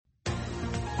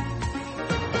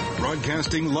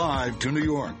Broadcasting live to New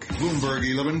York, Bloomberg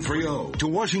 1130. To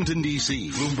Washington, D.C.,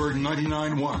 Bloomberg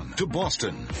 99.1. To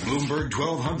Boston, Bloomberg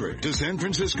 1200. To San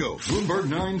Francisco, Bloomberg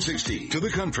 960. To the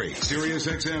country, Sirius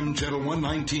XM Channel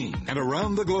 119. And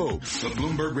around the globe, the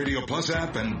Bloomberg Radio Plus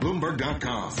app and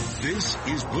Bloomberg.com. This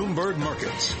is Bloomberg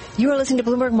Markets. You are listening to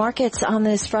Bloomberg Markets on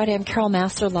this Friday. I'm Carol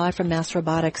Massar, live from Massar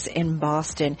Robotics in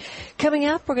Boston. Coming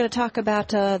up, we're going to talk about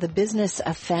the business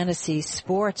of fantasy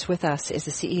sports. With us is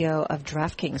the CEO of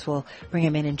DraftKings. We'll bring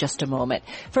him in just a moment.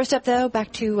 First up, though,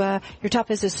 back to your top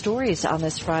business stories on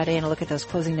this Friday and a look at those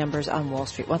closing numbers on Wall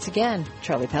Street. Once again,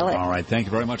 Charlie Pellet. All right. Thank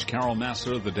you very much, Carol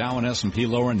Massar. The Dow and S&P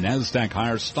lower, NASDAQ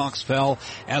higher, stocks fell.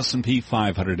 S&P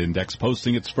 500 index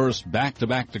posting its first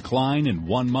back-to-back decline in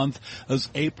 1 month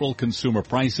as April consumer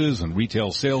prices and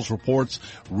retail sales reports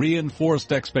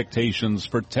reinforced expectations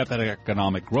for tepid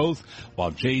economic growth,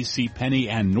 while JCPenney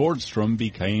and Nordstrom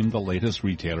became the latest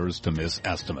retailers to miss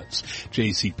estimates.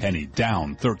 JCPenney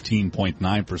down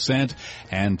 13.9%,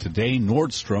 and today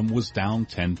Nordstrom was down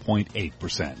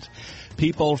 10.8%.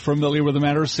 People familiar with the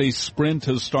matter say Sprint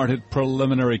has started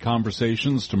preliminary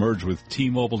conversations to merge with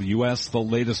T-Mobile US, the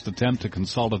latest attempt to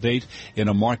consolidate in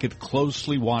a market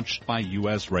closely watched by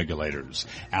U.S. regulators.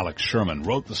 Alex Sherman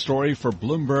wrote the story for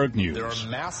Bloomberg News. There are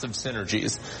massive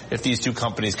synergies if these two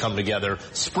companies come together.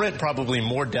 Sprint probably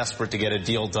more desperate to get a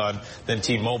deal done than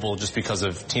T-Mobile just because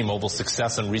of T-Mobile's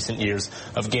success in recent years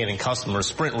of gaining customers.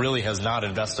 Sprint really has not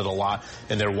invested a lot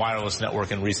in their wireless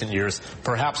network in recent years,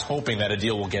 perhaps hoping that a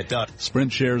deal will get done.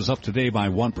 Sprint shares up today by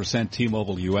 1%,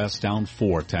 T-Mobile US down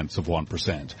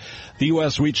 0.4%. The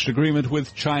U.S. reached agreement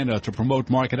with China to promote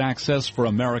market access for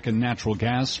American natural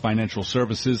gas, financial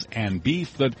services, and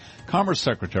beef that Commerce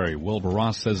Secretary Wilbur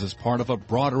Ross says is part of a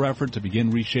broader effort to begin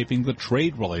reshaping the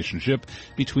trade relationship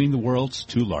between the world's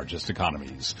two largest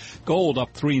economies. Gold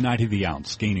up $3.90 the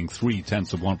ounce, gaining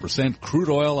 0.3%. Crude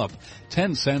oil up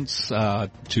 10 cents to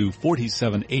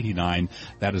 $47.89.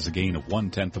 That is a gain of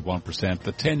 0.1%.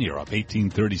 The 10-year up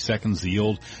 18.30 seconds, the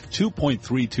yield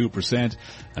 2.32%.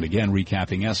 And again,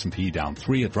 recapping S&P down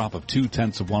 3, a drop of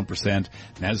 0.2%.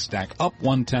 NASDAQ up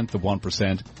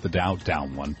 0.1%. The Dow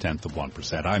down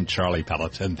 0.1%. I'm Charlie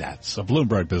Pellet, and that's a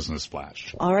Bloomberg Business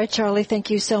Flash. All right, Charlie, thank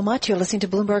you so much. You're listening to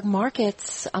Bloomberg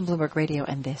Markets on Bloomberg Radio,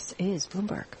 and this is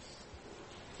Bloomberg.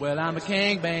 Well, I'm a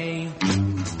king, babe.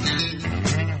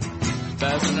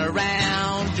 Buzzing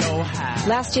around your house.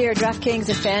 Last year, DraftKings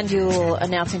and FanDuel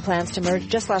announcing plans to merge.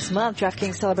 Just last month,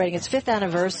 DraftKings celebrating its 5th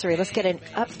anniversary. Let's get an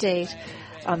update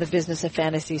on the business of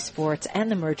fantasy sports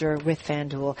and the merger with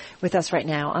FanDuel. With us right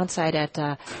now on site at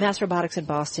Massar Robotics in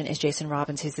Boston is Jason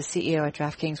Robbins. He's the CEO at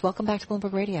DraftKings. Welcome back to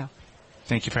Bloomberg Radio.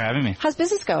 Thank you for having me. How's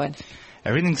business going?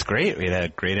 Everything's great. We had a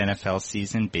great NFL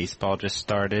season. Baseball just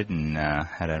started and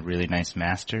had a really nice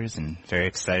Masters, and very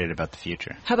excited about the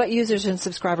future. How about users and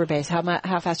subscriber base? How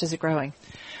fast is it growing?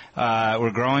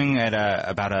 We're growing at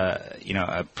about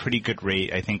a pretty good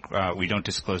rate. I think we don't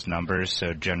disclose numbers,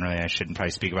 so generally I shouldn't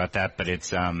probably speak about that, but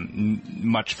it's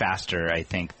much faster, I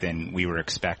think, than we were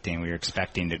expecting. We were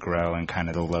expecting to grow in kind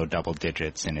of the low double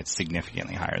digits, and it's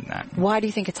significantly higher than that. Why do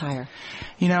you think it's higher?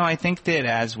 I think that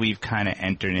as we've kind of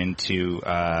entered into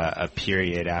a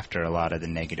period after a lot of the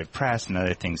negative press and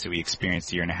other things that we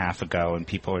experienced a year and a half ago, and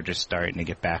people are just starting to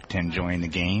get back to enjoying the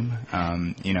game,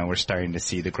 we're starting to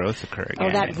see the growth occur again.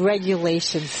 Oh, that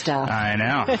regulation stuff. I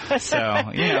know.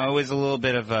 So, it was a little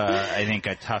bit of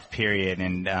a tough period,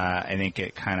 and I think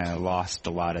it kind of lost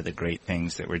a lot of the great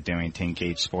things that we're doing to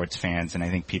engage sports fans, and I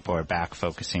think people are back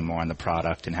focusing more on the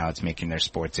product and how it's making their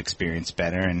sports experience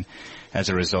better, and as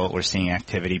a result, we're seeing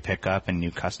activity pick up and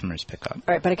new customers pick up.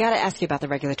 All right, but I got to ask you about the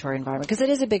regulatory environment, because it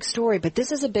is a big story, but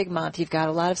this is a big month. You've got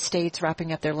a lot of states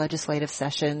wrapping up their legislative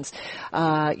sessions,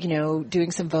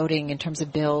 doing some voting in terms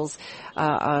of bills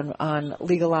on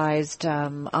legalized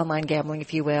online gambling,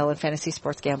 if you will, and fantasy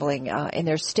sports gambling in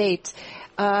their states.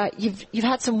 You've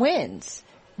had some wins.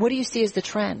 What do you see as the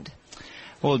trend?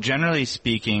 Well, generally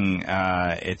speaking,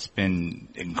 it's been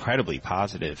incredibly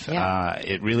positive. Yeah.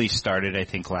 It really started, I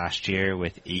think, last year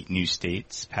with 8 new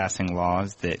states passing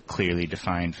laws that clearly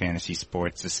defined fantasy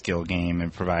sports, a skill game,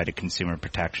 and provided consumer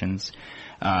protections.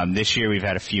 This year we've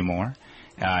had a few more.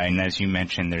 And as you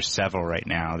mentioned, there's several right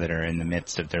now that are in the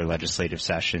midst of their legislative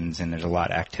sessions, and there's a lot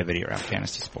of activity around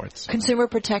fantasy sports. Consumer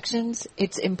protections,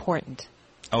 it's important.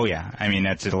 Oh, yeah. I mean,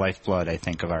 that's the lifeblood, I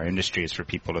think, of our industry, is for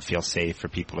people to feel safe, for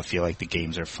people to feel like the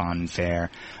games are fun, fair,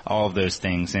 all of those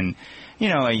things. And, you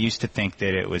know, I used to think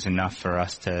that it was enough for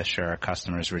us to assure our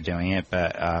customers we're doing it,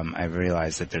 but I've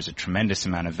realized that there's a tremendous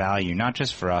amount of value, not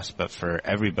just for us, but for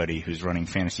everybody who's running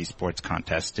fantasy sports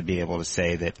contests, to be able to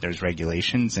say that there's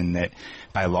regulations and that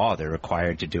by law they're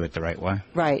required to do it the right way.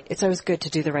 Right. It's always good to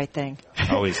do the right thing.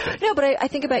 Always good. No, but I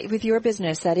think about with your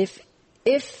business that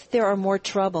if there are more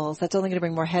troubles, that's only going to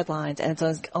bring more headlines, and it's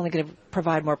only going to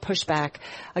provide more pushback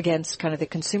against kind of the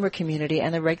consumer community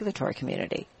and the regulatory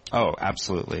community. Oh,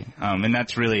 absolutely. And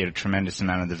that's really a tremendous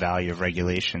amount of the value of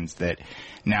regulations, that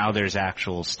now there's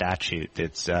actual statute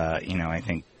that's, I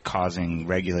think causing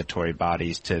regulatory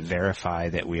bodies to verify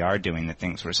that we are doing the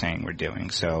things we're saying we're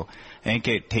doing. So I think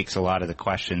it takes a lot of the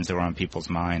questions that were on people's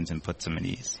minds and puts them at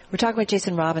ease. We're talking with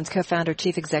Jason Robbins, co-founder,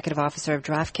 chief executive officer of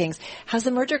DraftKings. How's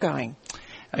the merger going?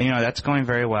 That's going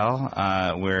very well.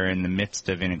 We're in the midst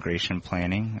of integration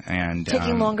planning, and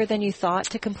taking longer than you thought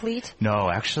to complete?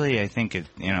 No, actually, I think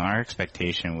our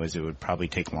expectation was it would probably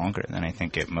take longer than I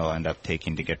think it will end up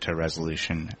taking to get to a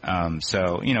resolution.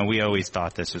 We always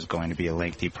thought this was going to be a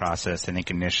lengthy process. I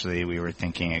think initially we were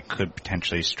thinking it could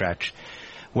potentially stretch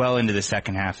well into the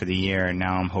second half of the year, and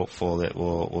now I'm hopeful that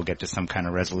we'll get to some kind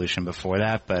of resolution before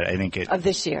that. But I think of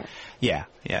this year. Yeah.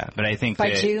 But I think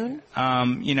by June.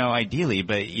 Ideally,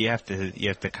 but you have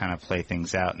to kind of play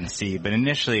things out and see. But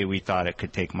initially, we thought it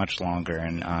could take much longer,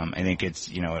 and I think it's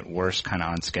at worst kind of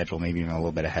on schedule, maybe even a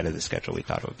little bit ahead of the schedule we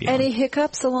thought it would be. Any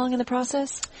hiccups along in the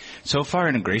process? So far,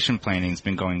 integration planning's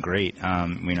been going great.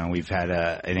 We've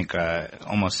had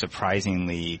almost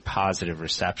surprisingly positive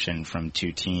reception from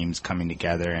two teams coming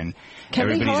together, and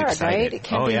everybody's hard, excited. Right? It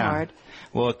can be hard.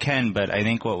 Well, it can, but I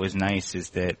think what was nice is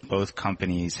that both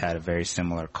companies had a very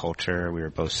similar culture. We were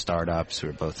both startups. We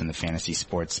were both in the fantasy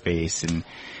sports space, and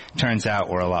it turns out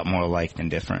we're a lot more alike than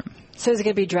different. So is it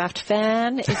going to be Draft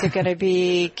Fan? Is it going to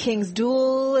be King's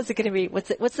Duel? Is it going to be,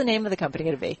 what's the name of the company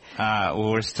going to be?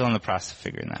 Well, we're still in the process of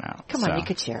figuring that out. Come on, you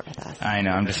could share it with us. I know,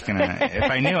 I'm just going to, if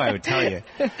I knew I would tell you,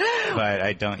 but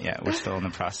I don't yet. We're still in the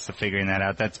process of figuring that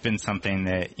out. That's been something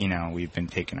that, we've been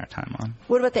taking our time on.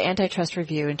 What about the antitrust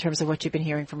review in terms of what you've been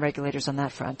hearing from regulators on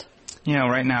that front?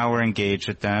 Right now we're engaged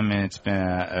with them, and it's been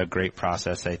a great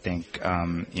process, I think,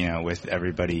 with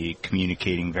everybody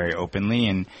communicating very openly.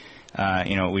 And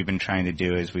what we've been trying to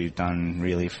do is we've done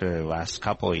really for the last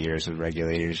couple of years with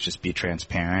regulators, just be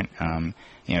transparent,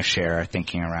 share our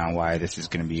thinking around why this is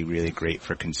going to be really great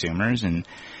for consumers. And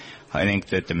I think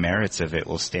that the merits of it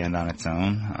will stand on its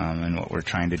own. And what we're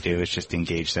trying to do is just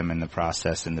engage them in the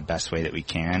process in the best way that we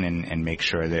can, and make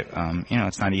sure that,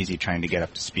 it's not easy trying to get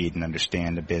up to speed and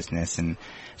understand a business. And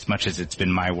as much as it's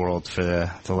been my world for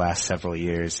the last several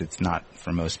years, it's not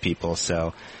for most people.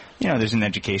 So, there's an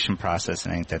education process,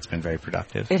 and I think that's been very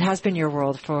productive. It has been your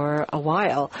world for a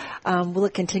while. Will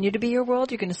it continue to be your world?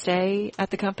 You're going to stay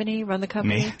at the company, run the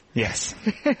company? Me? Yes.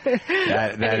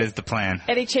 That is the plan.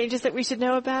 Any changes that we should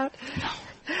know about?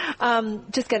 No.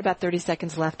 Just got about 30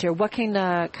 seconds left here. What can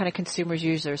kind of consumers,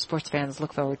 users, sports fans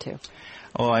look forward to?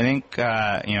 Well, I think,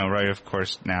 right, of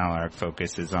course, now our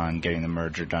focus is on getting the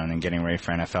merger done and getting ready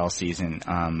for NFL season.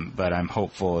 But I'm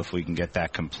hopeful if we can get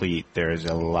that complete, there's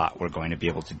a lot we're going to be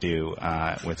able to do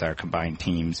with our combined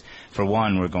teams. For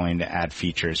one, we're going to add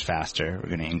features faster.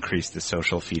 We're going to increase the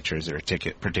social features,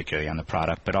 particularly on the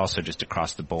product, but also just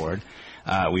across the board.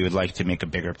 We would like to make a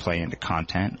bigger play into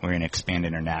content. We're going to expand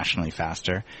internationally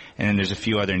faster. And then there's a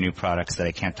few other new products that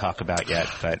I can't talk about yet,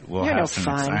 but we'll have some.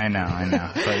 I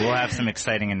know. But we'll have some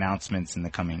exciting announcements in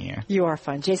the coming year. You are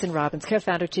fun. Jason Robbins,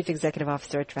 co-founder, chief executive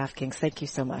officer at DraftKings. Thank you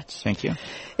so much. Thank you.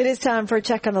 It is time for a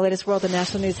check on the latest world and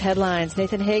national news headlines.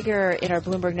 Nathan Hager in our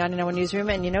Bloomberg 99.1 newsroom.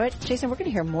 And you know what, Jason, we're going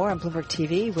to hear more on Bloomberg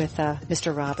TV with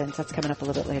Mr. Robbins. That's coming up a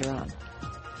little bit later on.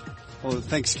 Well,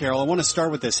 thanks, Carol. I want to start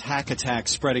with this hack attack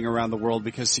spreading around the world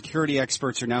because security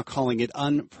experts are now calling it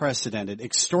unprecedented.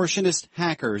 Extortionist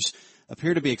hackers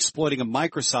appear to be exploiting a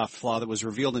Microsoft flaw that was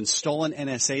revealed in stolen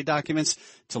NSA documents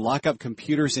to lock up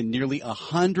computers in nearly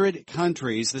 100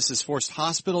 countries. This has forced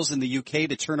hospitals in the UK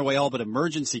to turn away all but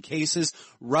emergency cases.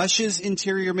 Russia's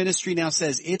Interior Ministry now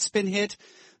says it's been hit.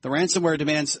 The ransomware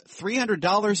demands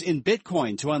 $300 in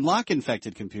Bitcoin to unlock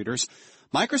infected computers.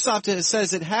 Microsoft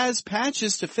says it has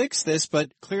patches to fix this, but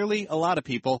clearly a lot of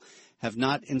people have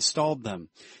not installed them.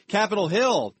 Capitol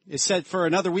Hill is set for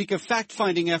another week of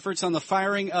fact-finding efforts on the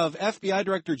firing of FBI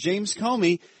Director James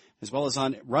Comey as well as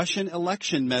on Russian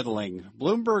election meddling.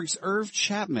 Bloomberg's Irv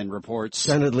Chapman reports.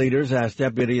 Senate leaders asked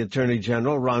Deputy Attorney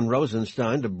General Ron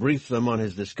Rosenstein to brief them on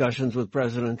his discussions with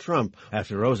President Trump.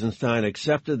 After Rosenstein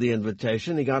accepted the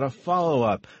invitation, he got a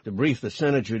follow-up to brief the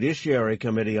Senate Judiciary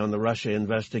Committee on the Russia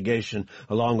investigation,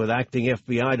 along with acting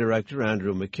FBI Director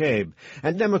Andrew McCabe.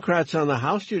 And Democrats on the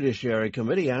House Judiciary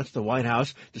Committee asked the White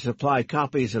House to supply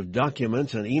copies of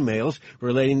documents and emails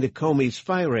relating to Comey's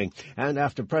firing. And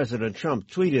after President Trump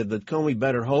tweeted that Comey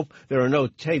better hope there are no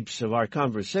tapes of our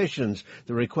conversations,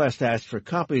 the request asked for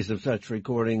copies of such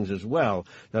recordings as well.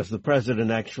 Does the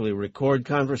president actually record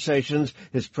conversations?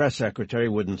 His press secretary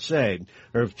wouldn't say.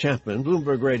 Irv Chapman,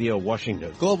 Bloomberg Radio,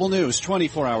 Washington. Global news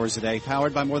 24 hours a day,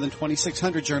 powered by more than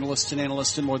 2,600 journalists and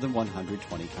analysts in more than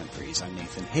 120 countries. I'm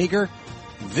Nathan Hager.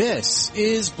 This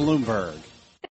is Bloomberg.